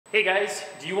Hey guys,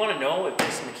 do you want to know if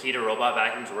this Makita robot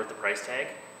vacuum is worth the price tag?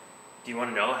 Do you want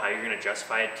to know how you're going to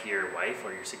justify it to your wife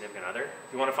or your significant other?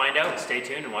 If you want to find out, stay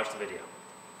tuned and watch the video.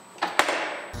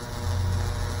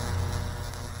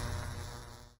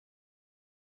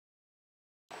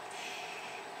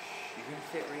 You're going to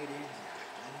fit right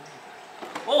in.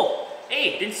 Oh,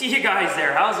 hey, didn't see you guys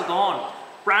there. How's it going?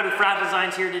 Brad with Frappe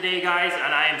Designs here today, guys,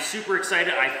 and I am super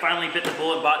excited. I finally bit the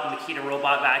bullet, bought the Makita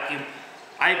robot vacuum.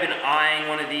 I've been eyeing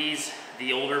one of these,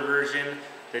 the older version,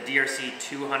 the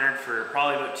DRC300, for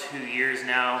probably about 2 years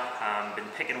now. Been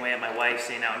picking away at my wife,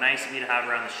 saying how nice of me to have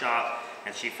her on the shop,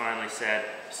 and she finally said,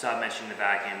 stop mentioning the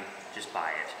vacuum, just buy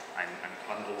it.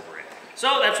 I'm over it.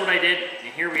 So that's what I did,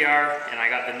 and here we are, and I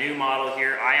got the new model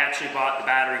here. I actually bought the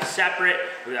battery separate.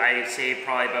 I saved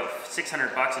probably about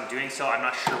 600 bucks in doing so. I'm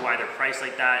not sure why they're priced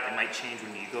like that. It might change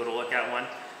when you go to look at one.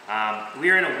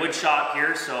 We're in a wood shop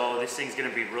here, so this thing's going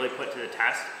to be really put to the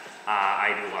test.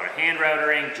 I do a lot of hand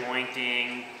routering,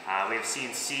 jointing. We have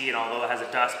CNC, and although it has a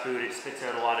dust boot, it spits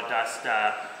out a lot of dust,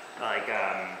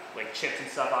 like chips and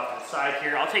stuff off to the side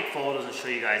here. I'll take photos and show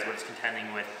you guys what it's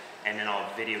contending with, and then I'll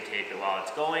videotape it while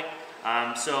it's going.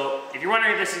 So if you're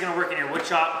wondering if this is going to work in your wood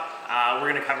shop, we're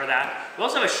going to cover that. We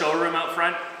also have a showroom out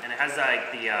front, and it has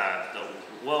like the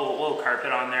low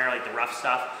carpet on there, like the rough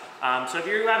stuff. So if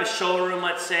you have a showroom,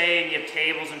 let's say, and you have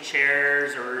tables and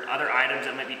chairs or other items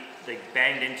that might be like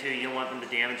banged into, you don't want them to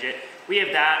damage it, we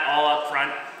have that all up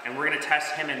front, and we're going to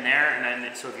test him in there. And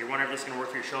then, so if you're wondering if this is going to work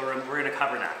for your showroom, we're going to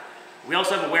cover that. We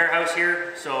also have a warehouse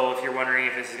here, so if you're wondering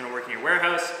if this is going to work in your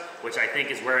warehouse, which I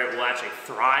think is where it will actually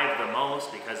thrive the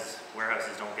most, because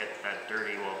warehouses don't get that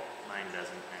dirty. Well, mine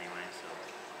doesn't anyway, so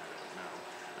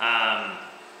I don't know.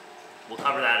 We'll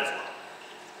cover that as well.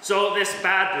 So this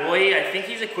bad boy, I think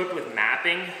he's equipped with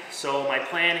mapping. So my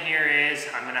plan here is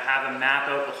I'm going to have him map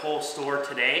out the whole store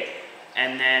today,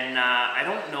 and then I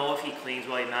don't know if he cleans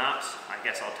while he maps. I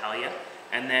guess I'll tell you.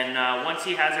 And then once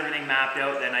he has everything mapped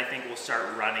out, then I think we'll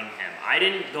start running him. I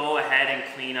didn't go ahead and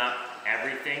clean up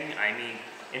everything. I mean,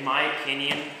 in my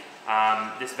opinion,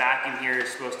 this vacuum here is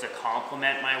supposed to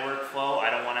complement my workflow. I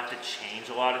don't want to have to change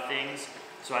a lot of things.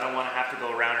 So I don't want to have to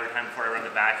go around every time before I run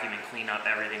the vacuum and clean up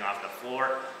everything off the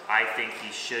floor. I think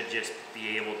he should just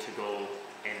be able to go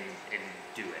and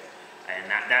do it. And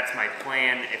that's my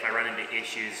plan. If I run into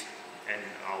issues, and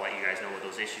I'll let you guys know what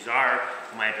those issues are,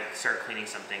 I might have to start cleaning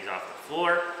some things off the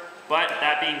floor. But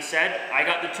that being said, I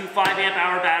got the two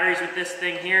 5-amp-hour batteries with this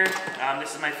thing here.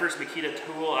 This is my first Makita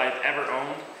tool I've ever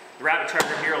owned. The rapid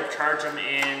charger here will charge them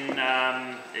in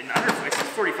under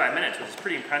 45 minutes, which is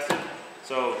pretty impressive.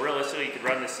 So realistically, you could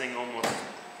run this thing almost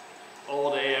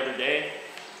all day, every day.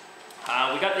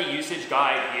 We got the usage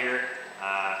guide here.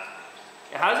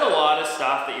 It has a lot of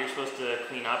stuff that you're supposed to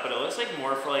clean up, but it looks like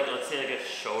more for like, let's say like a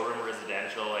showroom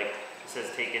residential. Like it says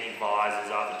take any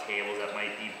vases off the tables that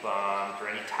might be bumped, or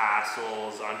any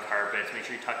tassels on carpets. Make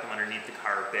sure you tuck them underneath the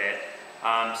carpet.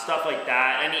 Stuff like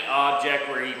that. Any object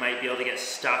where you might be able to get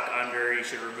stuck under, you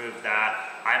should remove that.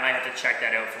 I might have to check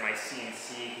that out for my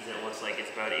CNC, because it looks like it's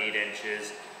about 8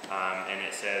 inches, and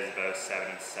it says about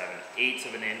 7/7/8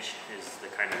 of an inch is the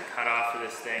kind of cutoff for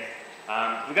this thing.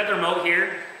 We got the remote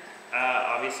here,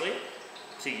 obviously,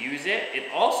 to use it.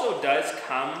 It also does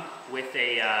come with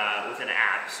an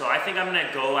app, so I think I'm going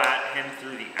to go at him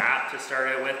through the app to start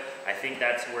out with. I think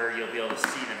that's where you'll be able to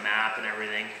see the map and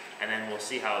everything, and then we'll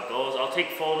see how it goes. I'll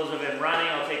take photos of him running.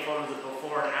 I'll take photos of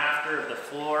before and after of the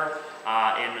floor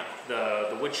in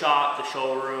the wood shop, the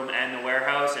showroom, and the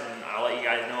warehouse, and I'll let you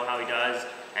guys know how he does,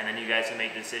 and then you guys can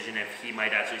make the decision if he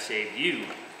might actually save you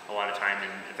a lot of time in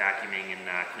vacuuming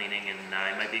and cleaning, and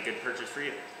it might be a good purchase for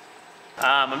you.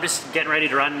 I'm just getting ready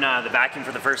to run the vacuum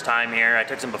for the first time here. I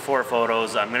took some before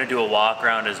photos. I'm going to do a walk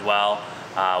around as well.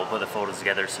 We'll put the photos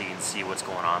together so you can see what's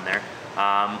going on there.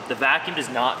 The vacuum does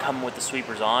not come with the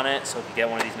sweepers on it, so if you get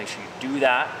one of these, make sure you do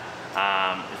that. It's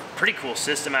a pretty cool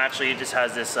system actually. It just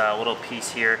has this little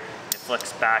piece here. It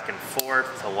flicks back and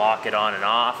forth to lock it on and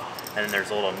off, and then there's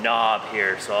a little knob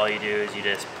here. So all you do is you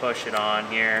just push it on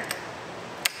here.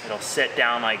 It'll sit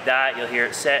down like that. You'll hear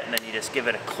it sit, and then you just give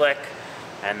it a click,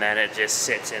 and then it just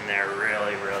sits in there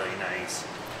really, really nice.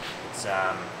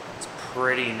 It's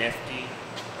pretty nifty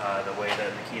the way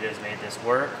that Makita's made this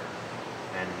work,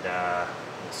 and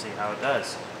we'll see how it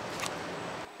does.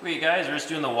 Okay guys, we're just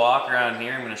doing the walk around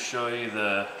here. I'm going to show you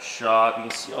the shop. You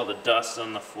can see all the dust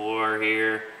on the floor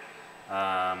here.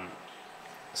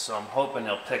 So I'm hoping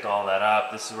he'll pick all that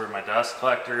up. This is where my dust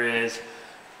collector is.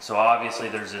 So obviously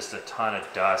there's just a ton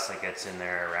of dust that gets in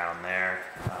there around there.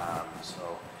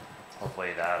 So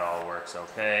hopefully that all works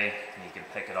okay, and you can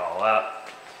pick it all up.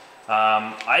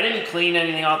 I didn't clean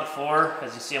anything off the floor.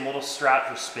 As you see, I'm a little strapped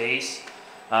for space.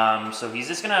 So he's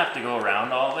just gonna have to go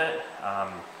around all of it.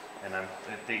 And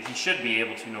he should be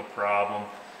able to, no problem.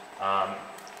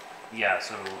 Yeah,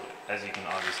 so as you can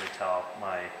obviously tell,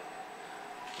 my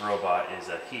robot is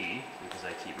a he, because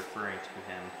I keep referring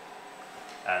to him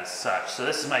as such. So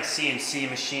this is my CNC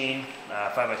machine,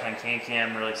 5x10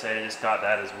 can-cam. Really excited, just got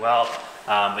that as well.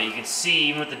 But you can see,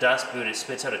 even with the dust boot, it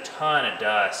spits out a ton of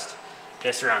dust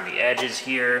just around the edges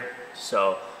here.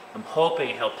 So I'm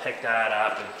hoping he'll pick that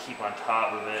up and keep on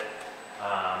top of it.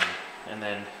 And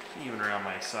then even around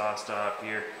my saw stop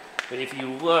here. But if you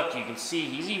look, you can see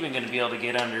he's even going to be able to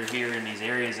get under here in these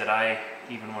areas that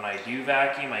even when I do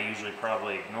vacuum, I usually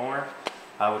probably ignore,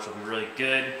 which will be really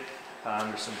good.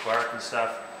 There's some bark and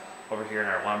stuff over here in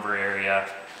our lumber area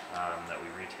that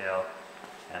we retail.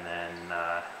 And then,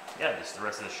 yeah, just the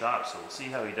rest of the shop. So we'll see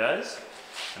how he does.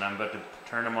 And I'm about to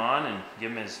turn him on and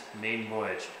give him his maiden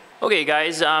voyage. Okay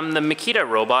guys, the Makita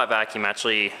robot vacuum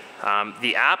actually,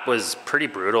 the app was pretty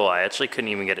brutal. I actually couldn't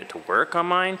even get it to work on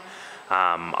mine.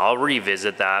 I'll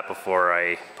revisit that before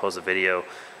I post a video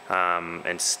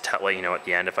and let you know at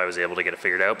the end if I was able to get it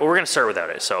figured out. But we're gonna start without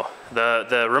it. So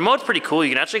the remote's pretty cool.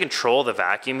 You can actually control the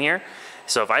vacuum here.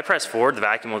 So if I press forward, the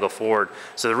vacuum will go forward.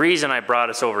 So the reason I brought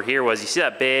us over here was, you see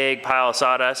that big pile of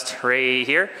sawdust right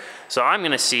here? So I'm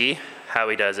gonna see how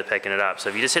he does at picking it up. So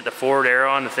if you just hit the forward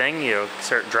arrow on the thing, you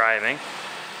start driving,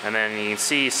 and then you can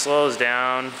see he slows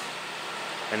down,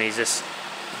 and he's just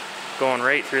going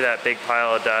right through that big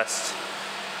pile of dust.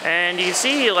 And you can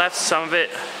see he left some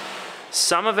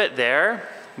of it there,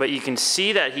 but you can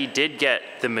see that he did get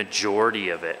the majority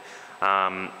of it.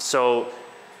 So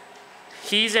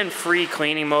he's in free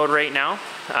cleaning mode right now.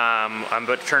 I'm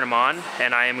about to turn him on,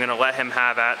 and I am gonna let him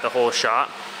have at the whole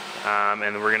shop,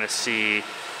 and we're gonna see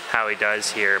how he does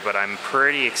here, but I'm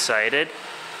pretty excited.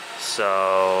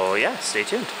 So yeah, stay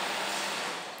tuned.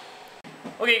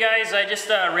 Okay guys, I just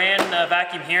ran a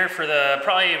vacuum here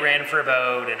probably ran for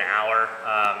about an hour.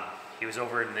 He was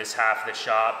over in this half of the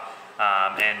shop,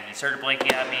 and he started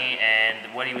blinking at me,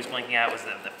 and what he was blinking at was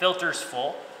the filter's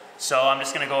full. So I'm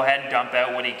just gonna go ahead and dump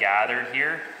out what he gathered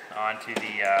here onto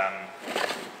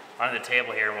the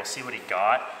table here. We'll see what he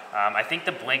got. I think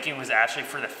the blinking was actually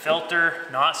for the filter.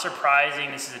 Not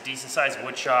surprising, this is a decent sized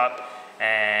wood shop,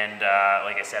 and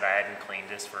like I said, I hadn't cleaned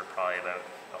this for probably about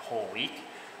a whole week.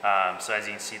 So as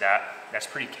you can see, that's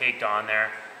pretty caked on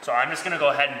there. So I'm just gonna go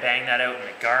ahead and bang that out in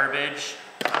the garbage.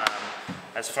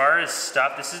 As far as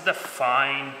stuff, this is the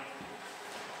fine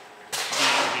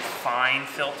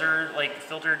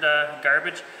filtered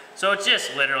garbage. So it's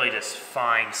just literally just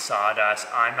fine sawdust.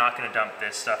 I'm not gonna dump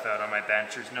this stuff out on my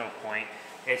bench, there's no point.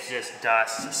 It's just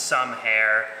dust, some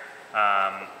hair.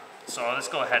 So I'll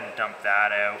just go ahead and dump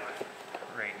that out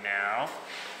right now.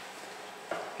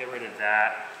 Get rid of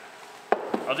that.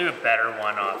 I'll do a better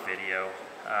one-off video.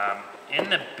 In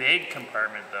the big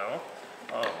compartment though,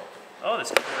 oh,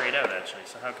 this comes right out actually,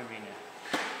 so how convenient.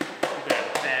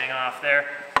 Bang off there.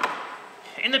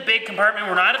 In the big compartment,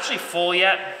 we're not actually full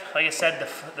yet. Like I said,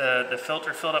 the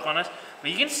filter filled up on us,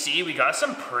 but you can see we got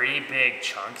some pretty big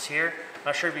chunks here. I'm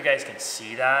not sure if you guys can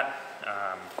see that,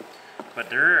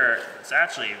 but it's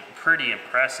actually pretty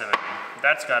impressive. I mean,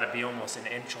 that's got to be almost an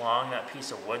inch long, that piece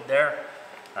of wood there.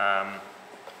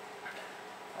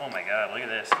 Oh my God, look at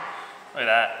this. Look at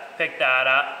that, pick that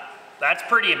up. That's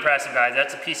pretty impressive, guys.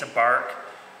 That's a piece of bark.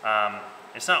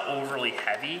 It's not overly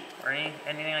heavy or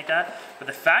anything like that, but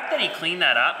the fact that he cleaned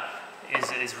that up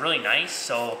is really nice.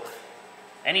 So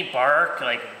any bark,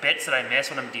 like bits that I miss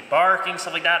when I'm debarking,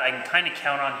 stuff like that, I can kind of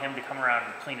count on him to come around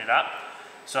and clean it up.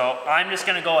 So I'm just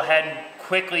gonna go ahead and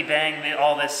quickly bang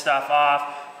all this stuff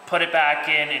off, put it back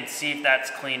in and see if that's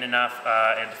clean enough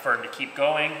and for him to keep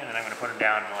going, and then I'm gonna put him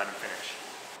down and let him finish.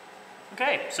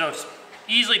 Okay, so it's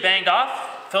easily banged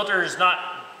off. Filter is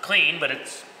not clean, but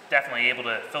it's definitely able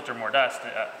to filter more dust,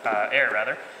 air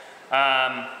rather. So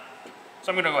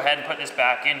I'm gonna go ahead and put this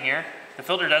back in here. The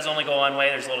filter does only go one way,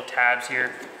 there's little tabs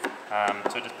here.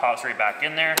 So it just pops right back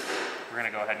in there. We're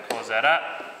gonna go ahead and close that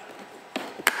up.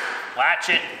 Latch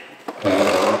it.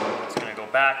 It's gonna go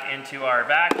back into our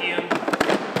vacuum. And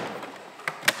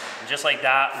just like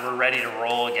that, we're ready to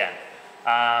roll again.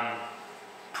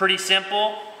 Pretty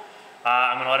simple.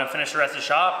 I'm gonna let him finish the rest of the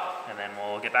shop and then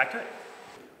we'll get back to it.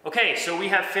 Okay, so we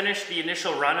have finished the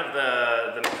initial run of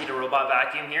the Makita robot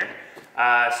vacuum here.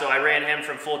 So I ran him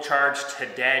from full charge to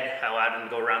dead. I allowed him to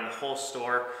go around the whole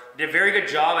store. Did a very good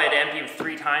job. I had to empty him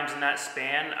 3 times in that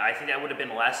span. I think that would have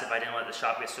been less if I didn't let the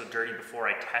shop get so dirty before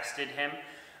I tested him.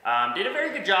 Did a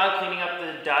very good job cleaning up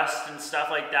the dust and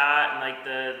stuff like that, and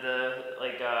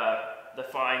like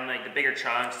fine, like the bigger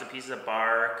chunks, the pieces of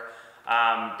bark.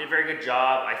 Did a very good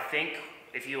job. I think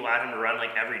if you allowed him to run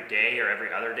like every day or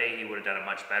every other day, he would have done a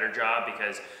much better job,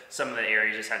 because some of the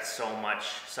areas just had so much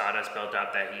sawdust built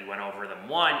up that he went over them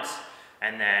once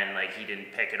and then like he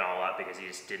didn't pick it all up because he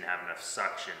just didn't have enough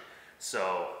suction.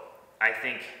 So I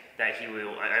think that he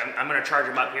will, I'm going to charge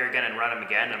him up here again and run him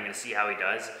again. I'm going to see how he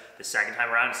does the second time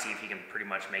around, see if he can pretty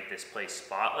much make this place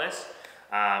spotless.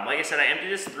 Like I said, I emptied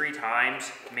this 3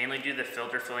 times, mainly due to the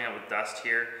filter filling up with dust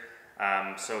here.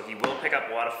 So he will pick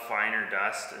up a lot of finer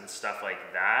dust and stuff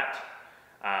like that.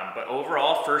 But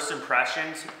overall, first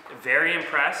impressions, very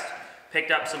impressed. Picked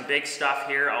up some big stuff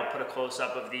here. I'll put a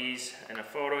close-up of these in a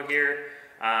photo here.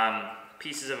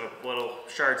 Pieces of little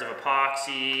shards of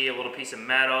epoxy, a little piece of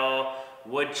metal,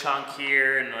 wood chunk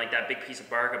here, and like that big piece of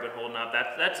bark I've been holding up.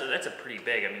 That's a pretty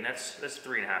big. I mean, that's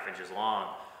 3.5 inches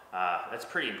long. That's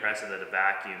pretty impressive that a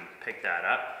vacuum picked that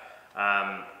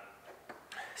up.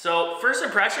 So first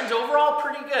impressions overall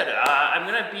pretty good.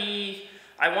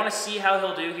 I want to see how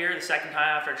he'll do here the second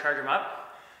time after I charge him up.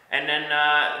 And then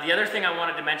the other thing I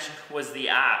wanted to mention was the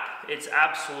app. It's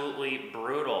absolutely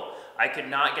brutal. I could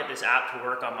not get this app to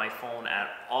work on my phone at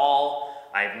all.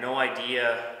 I have no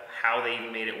idea how they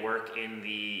even made it work in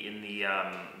the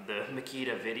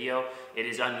Makita video. It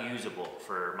is unusable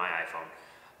for my iPhone.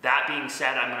 That being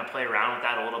said, I'm going to play around with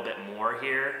that a little bit more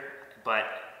here, but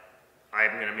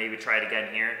I'm going to maybe try it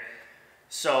again here.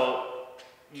 So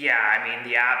yeah, I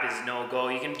mean, the app is no go.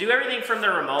 You can do everything from the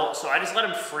remote, so I just let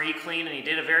him free clean and he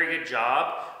did a very good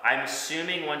job. I'm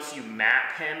assuming once you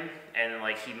map him and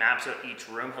like he maps out each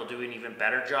room, he'll do an even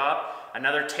better job.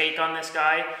 Another take on this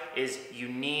guy is you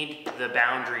need the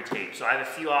boundary tape. So I have a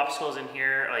few obstacles in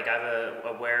here, like I have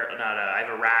I have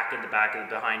a rack in the back of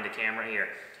behind the camera here,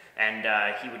 and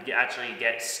he would actually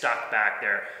get stuck back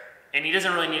there. And he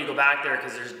doesn't really need to go back there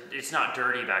because it's not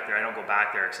dirty back there. I don't go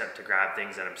back there except to grab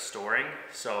things that I'm storing.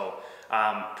 So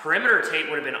perimeter tape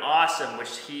would have been awesome,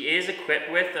 which he is equipped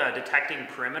with detecting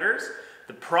perimeters.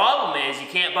 The problem is you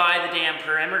can't buy the damn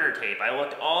perimeter tape. I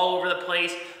looked all over the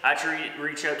place. I had to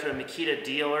reach out to a Makita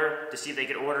dealer to see if they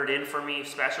could order it in for me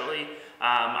specially.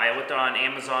 I looked on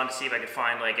Amazon to see if I could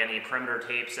find like any perimeter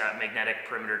tapes, magnetic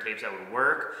perimeter tapes that would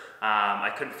work.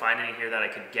 I couldn't find any here that I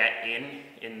could get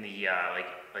in the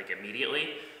like immediately.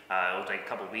 It looked like a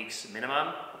couple weeks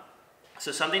minimum.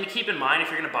 So something to keep in mind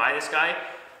if you're gonna buy this guy,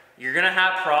 you're gonna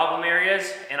have problem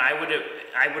areas, and I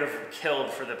would have killed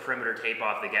for the perimeter tape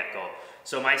off the get-go.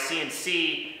 So my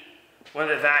CNC, one of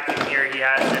the vacuum here, he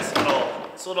has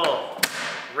this little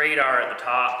radar at the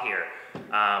top here,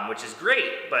 which is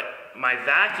great, but my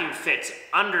vacuum fits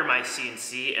under my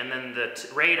CNC, and then the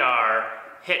radar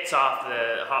hits off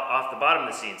the bottom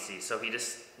of the CNC, so he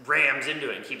just rams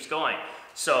into it and keeps going.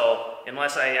 So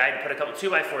unless I had to put a couple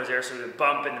 2x4s there so we would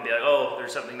bump and be like, oh,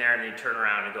 there's something there, and then turn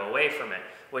around and go away from it,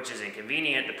 which is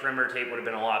inconvenient. The perimeter tape would have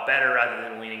been a lot better rather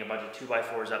than leaning a bunch of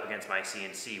 2x4s up against my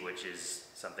CNC, which is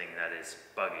something that is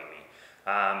bugging me.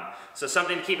 So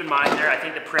something to keep in mind there. I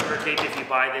think the perimeter tape, if you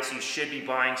buy this, you should be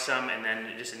buying some and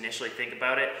then just initially think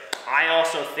about it. I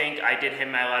also think I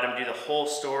let him do the whole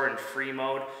store in free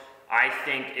mode. I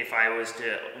think if I was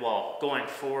to, well, going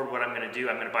forward, what I'm going to do,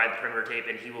 I'm going to buy the perimeter tape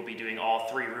and he will be doing all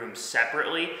 3 rooms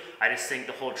separately. I just think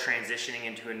the whole transitioning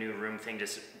into a new room thing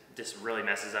just really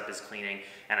messes up his cleaning,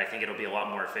 and I think it'll be a lot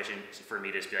more efficient for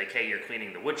me to just be like, hey, you're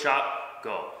cleaning the wood shop,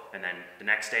 go. And then the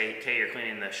next day, okay, you're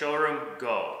cleaning the showroom,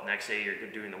 go. Next day, you're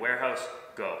doing the warehouse,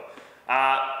 go.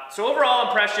 So overall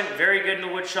impression, very good in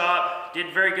the wood shop. Did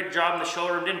a very good job in the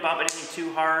showroom. Didn't bump anything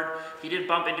too hard. He did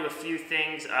bump into a few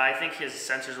things. I think his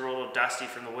sensors were a little dusty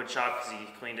from the wood shop because he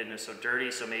cleaned it and it was so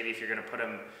dirty. So maybe if you're going to put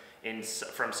him in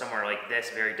from somewhere like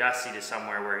this, very dusty, to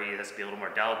somewhere where he has to be a little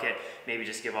more delicate, maybe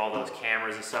just give all those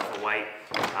cameras and stuff a wipe.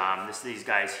 These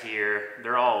guys here,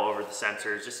 they're all over the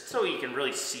sensors, just so you can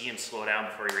really see and slow down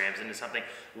before he rams into something.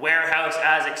 Warehouse,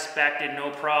 as expected, no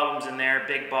problems in there.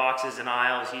 Big boxes and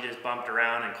aisles, he just bumped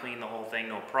around and cleaned the whole thing,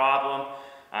 no problem.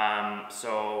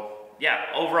 So yeah,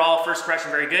 overall, first impression,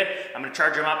 very good. I'm gonna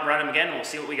charge him up and run him again, and we'll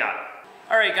see what we got.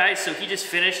 All right, guys, so he just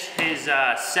finished his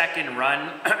second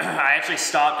run. I actually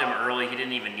stopped him early. He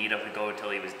didn't even need to go until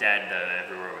he was dead.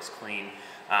 Everywhere was clean.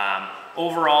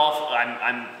 Overall,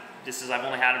 I've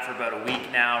only had him for about a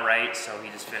week now, right? So he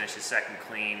just finished his second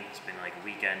clean. It's been like a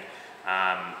weekend.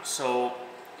 So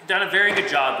done a very good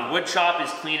job. The wood shop is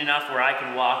clean enough where I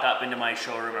can walk up into my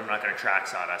showroom. I'm not gonna track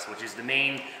sawdust, which is the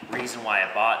main reason why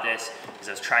I bought this, because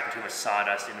I was tracking too much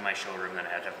sawdust into my showroom that I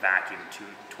had to vacuum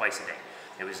twice a day.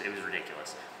 It was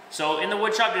ridiculous. So in the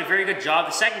wood shop, did a very good job.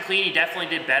 The second clean, he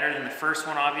definitely did better than the first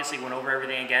one, obviously, went over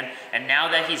everything again. And now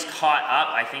that he's caught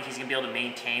up, I think he's gonna be able to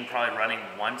maintain probably running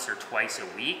once or twice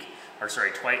a week, or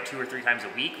sorry, 2 or 3 times a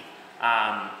week,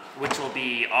 which will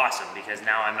be awesome because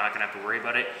now I'm not gonna have to worry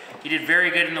about it. He did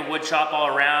very good in the wood shop all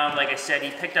around. Like I said, he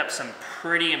picked up some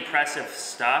pretty impressive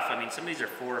stuff. I mean, some of these are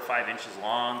 4 or 5 inches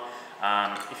long.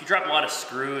 If you drop a lot of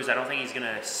screws, I don't think he's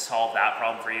gonna solve that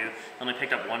problem for you. He only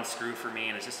picked up 1 screw for me,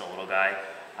 and it's just a little guy.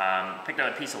 Picked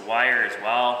up a piece of wire as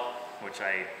well, which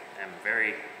I am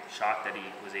very shocked that he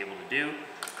was able to do.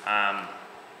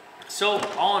 So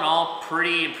all in all,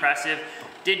 pretty impressive.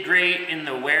 Did great in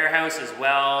the warehouse as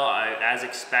well, as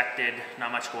expected.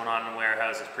 Not much going on in the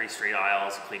warehouse. It's pretty straight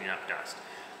aisles, cleaning up dust.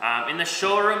 In the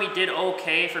showroom, he did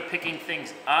okay for picking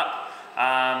things up,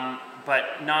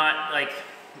 but not like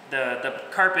the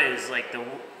carpet is like the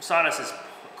sawdust is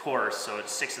coarse, so it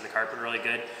sticks to the carpet really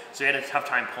good. So he had a tough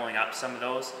time pulling up some of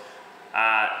those.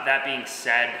 That being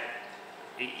said,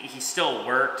 he still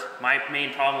worked. My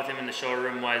main problem with him in the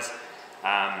showroom was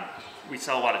we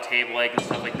sell a lot of table legs and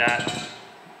stuff like that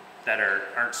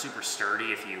aren't super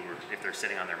sturdy if they're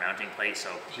sitting on their mounting plate. So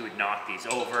he would knock these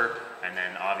over, and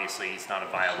then obviously it's not a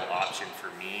viable option for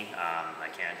me. I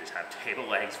can't just have table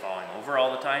legs falling over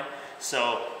all the time.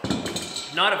 So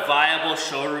not a viable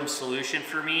showroom solution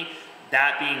for me.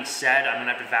 That being said, I'm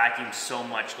gonna have to vacuum so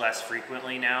much less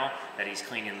frequently now that he's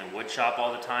cleaning the wood shop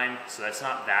all the time, so that's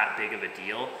not that big of a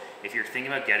deal. If you're thinking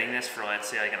about getting this for, let's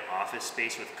say, like an office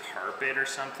space with carpet or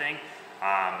something,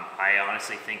 I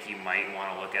honestly think you might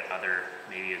wanna look at other,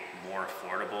 maybe more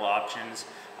affordable options,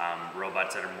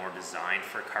 robots that are more designed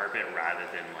for carpet rather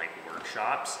than like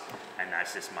workshops, and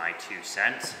that's just my 2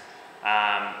 cents.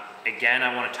 Again,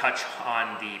 I wanna touch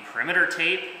on the perimeter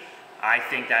tape. I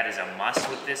think that is a must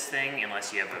with this thing,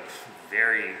 unless you have a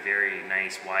very, very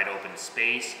nice wide open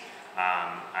space.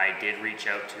 I did reach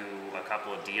out to a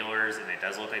couple of dealers, and it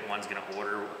does look like one's gonna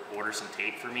order some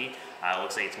tape for me. It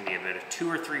looks like it's gonna be about a 2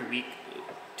 or 3 week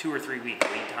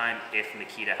lead time if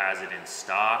Makita has it in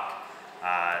stock.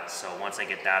 So once I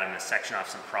get that, I'm gonna section off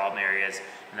some problem areas,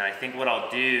 and then I think what I'll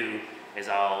do is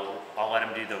I'll let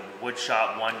him do the wood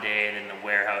shop one day and then the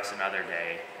warehouse another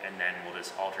day, and then we'll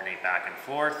just alternate back and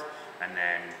forth, and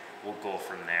then we'll go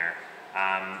from there.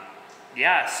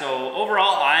 Yeah, so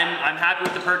overall, I'm happy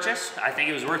with the purchase. I think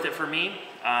it was worth it for me.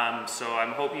 So I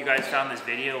hope you guys found this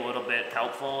video a little bit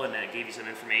helpful, and it gave you some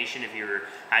information if you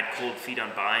had cold feet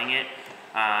on buying it.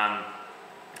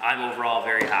 I'm overall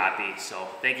very happy. So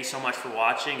thank you so much for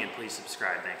watching, and please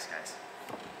subscribe. Thanks, guys.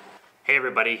 Hey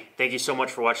everybody, thank you so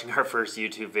much for watching our first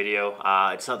YouTube video.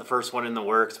 It's not the first one in the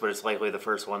works, but it's likely the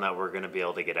first one that we're going to be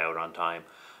able to get out on time.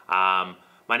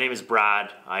 My name is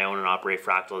Brad. I own and operate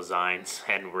Fractal Designs,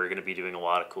 and we're going to be doing a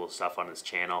lot of cool stuff on this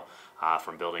channel,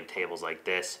 from building tables like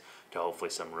this to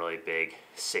hopefully some really big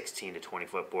 16 to 20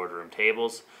 foot boardroom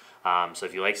tables. So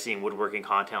if you like seeing woodworking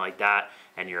content like that,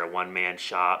 and you're a one-man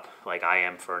shop like I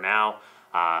am for now,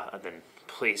 then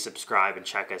please subscribe and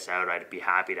check us out. I'd be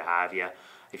happy to have you.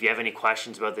 If you have any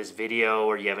questions about this video,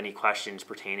 or you have any questions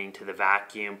pertaining to the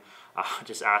vacuum,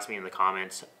 just ask me in the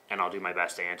comments, and I'll do my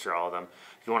best to answer all of them.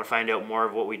 If you want to find out more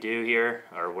of what we do here,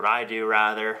 or what I do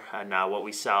rather, and what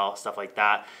we sell, stuff like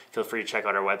that, feel free to check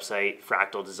out our website,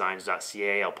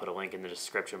 fractaldesigns.ca. I'll put a link in the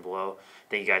description below.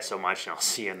 Thank you guys so much, and I'll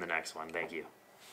see you in the next one. Thank you.